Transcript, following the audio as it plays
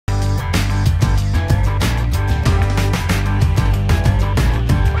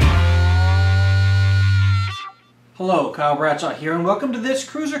Hello, Kyle Bradshaw here, and welcome to this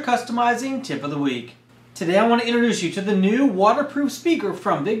Cruiser Customizing Tip of the Week. Today I want to introduce you to the new waterproof speaker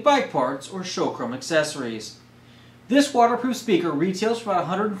from Big Bike Parts or Showchrome Accessories. This waterproof speaker retails for about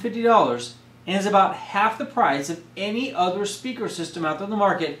 $150 and is about half the price of any other speaker system out there in the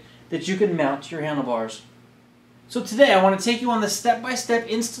market that you can mount to your handlebars. So today I want to take you on the step-by-step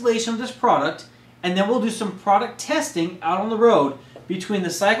installation of this product, and then we'll do some product testing out on the road between the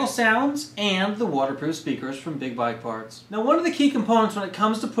Cycle Sounds and the waterproof speakers from Big Bike Parts. Now, one of the key components when it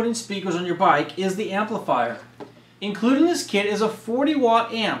comes to putting speakers on your bike is the amplifier. Included in this kit is a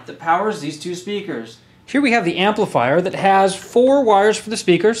 40-watt amp that powers these two speakers. Here we have the amplifier that has 4 wires for the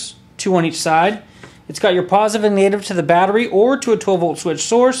speakers, 2 on each side. It's got your positive and negative to the battery or to a 12-volt switch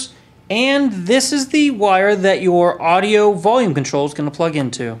source, and this is the wire that your audio volume control is going to plug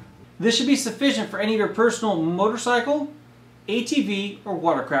into. This should be sufficient for any of your personal motorcycle, ATV, or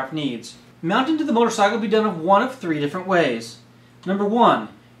watercraft needs. Mounting to the motorcycle will be done one of 3 different ways. Number 1,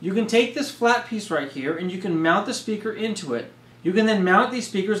 you can take this flat piece right here and you can mount the speaker into it. You can then mount these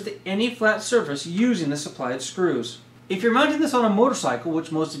speakers to any flat surface using the supplied screws. If you're mounting this on a motorcycle,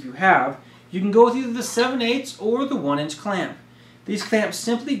 which most of you have, you can go with either the 7/8 or the 1-inch clamp. These clamps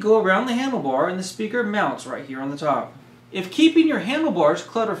simply go around the handlebar and the speaker mounts right here on the top. If keeping your handlebars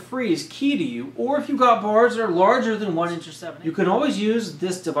clutter-free is key to you, or if you've got bars that are larger than 1 inch or 7, you can always use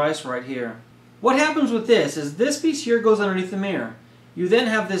this device right here. What happens with this is this piece here goes underneath the mirror. You then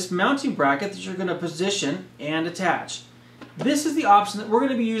have this mounting bracket that you're going to position and attach. This is the option that we're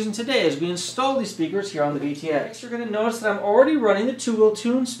going to be using today as we install these speakers here on the VTX. Next, you're going to notice that I'm already running the 2-wheel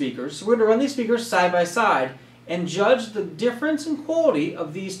tune speakers, so we're going to run these speakers side by side and judge the difference in quality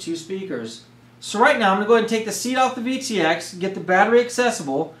of these two speakers. So right now I'm going to go ahead and take the seat off the VTX, get the battery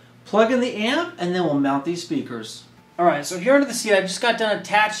accessible, plug in the amp, and then we'll mount these speakers. Alright, so here under the seat I just got done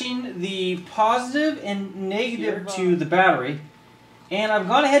attaching the positive and negative to the battery, and I've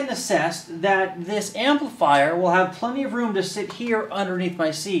gone ahead and assessed that this amplifier will have plenty of room to sit here underneath my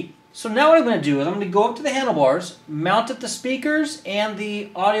seat. So now what I'm going to do is I'm going to go up to the handlebars, mount up the speakers and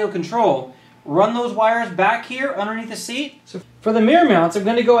the audio control, run those wires back here underneath the seat. So for the mirror mounts, I'm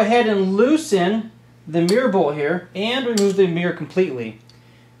going to go ahead and loosen the mirror bolt here and remove the mirror completely.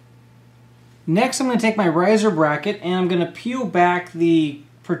 Next, I'm going to take my riser bracket and I'm going to peel back the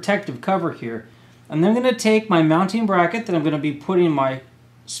protective cover here. I'm then going to take my mounting bracket that I'm going to be putting my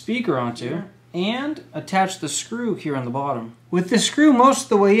speaker onto and attach the screw here on the bottom. With the screw most of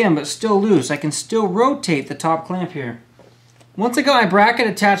the way in but still loose, I can still rotate the top clamp here. Once I got my bracket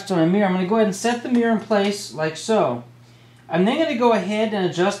attached to my mirror, I'm going to go ahead and set the mirror in place like so. I'm then going to go ahead and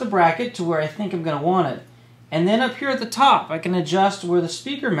adjust the bracket to where I think I'm going to want it. And then up here at the top, I can adjust where the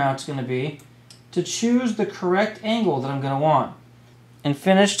speaker mount is going to be to choose the correct angle that I'm going to want. And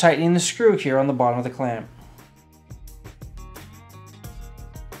finish tightening the screw here on the bottom of the clamp.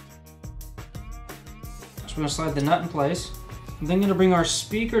 So we're going to slide the nut in place. I'm then going to bring our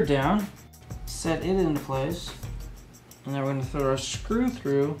speaker down, set it into place. And now we're going to throw our screw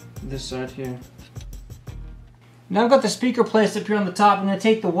through this side here. Now I've got the speaker placed up here on the top. I'm going to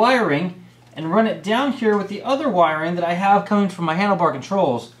take the wiring and run it down here with the other wiring that I have coming from my handlebar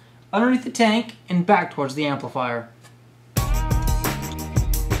controls, underneath the tank and back towards the amplifier.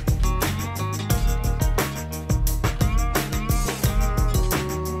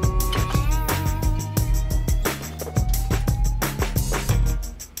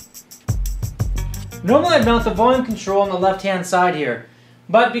 Normally I'd mount the volume control on the left-hand side here,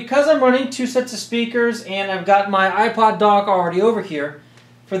 but because I'm running 2 sets of speakers and I've got my iPod dock already over here,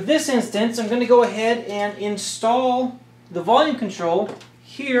 for this instance I'm going to go ahead and install the volume control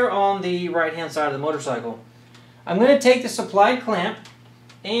here on the right-hand side of the motorcycle. I'm going to take the supplied clamp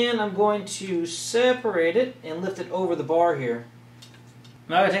and I'm going to separate it and lift it over the bar here.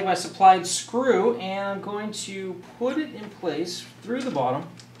 Now I'm going to take my supplied screw and I'm going to put it in place through the bottom.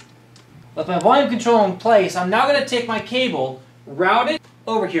 With my volume control in place, I'm now going to take my cable, route it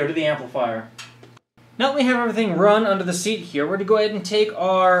over here to the amplifier. Now that we have everything run under the seat here, we're going to go ahead and take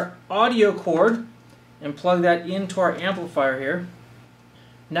our audio cord and plug that into our amplifier here.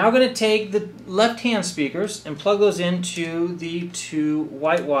 Now I'm going to take the left-hand speakers and plug those into the 2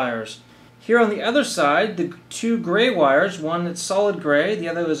 white wires. Here on the other side, the 2 gray wires, one that's solid gray, the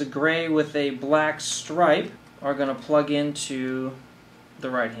other is a gray with a black stripe, are going to plug into the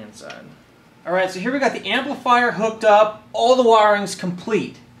right-hand side. Alright, so here we got the amplifier hooked up, all the wiring's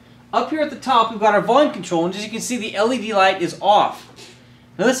complete. Up here at the top we've got our volume control, and as you can see the LED light is off.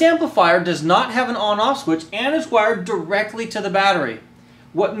 Now this amplifier does not have an on-off switch and is wired directly to the battery.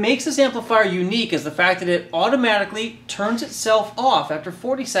 What makes this amplifier unique is the fact that it automatically turns itself off after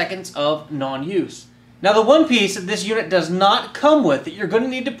 40 seconds of non-use. Now the one piece that this unit does not come with that you're going to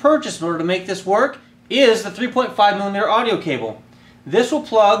need to purchase in order to make this work is the 3.5mm audio cable. This will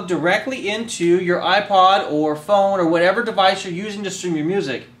plug directly into your iPod or phone or whatever device you're using to stream your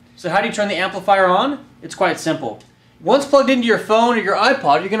music. So how do you turn the amplifier on? It's quite simple. Once plugged into your phone or your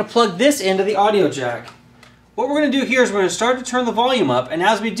iPod, you're going to plug this into the audio jack. What we're going to do here is we're going to start to turn the volume up, and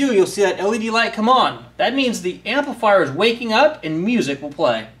as we do, you'll see that LED light come on. That means the amplifier is waking up and music will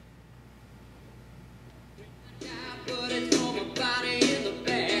play.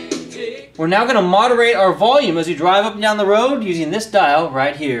 We're now going to moderate our volume as we drive up and down the road using this dial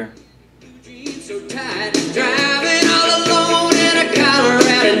right here.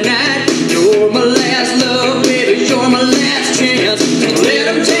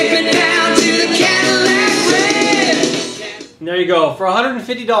 And there you go. For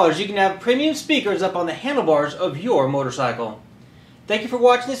 $150, you can have premium speakers up on the handlebars of your motorcycle. Thank you for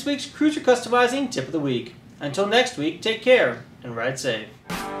watching this week's Cruiser Customizing Tip of the Week. Until next week, take care and ride safe.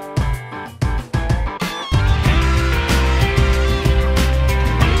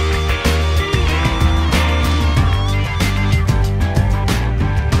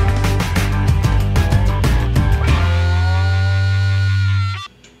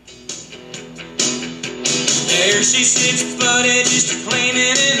 There she sits, footed, just a cleaning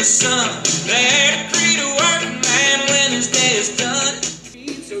in the sun. There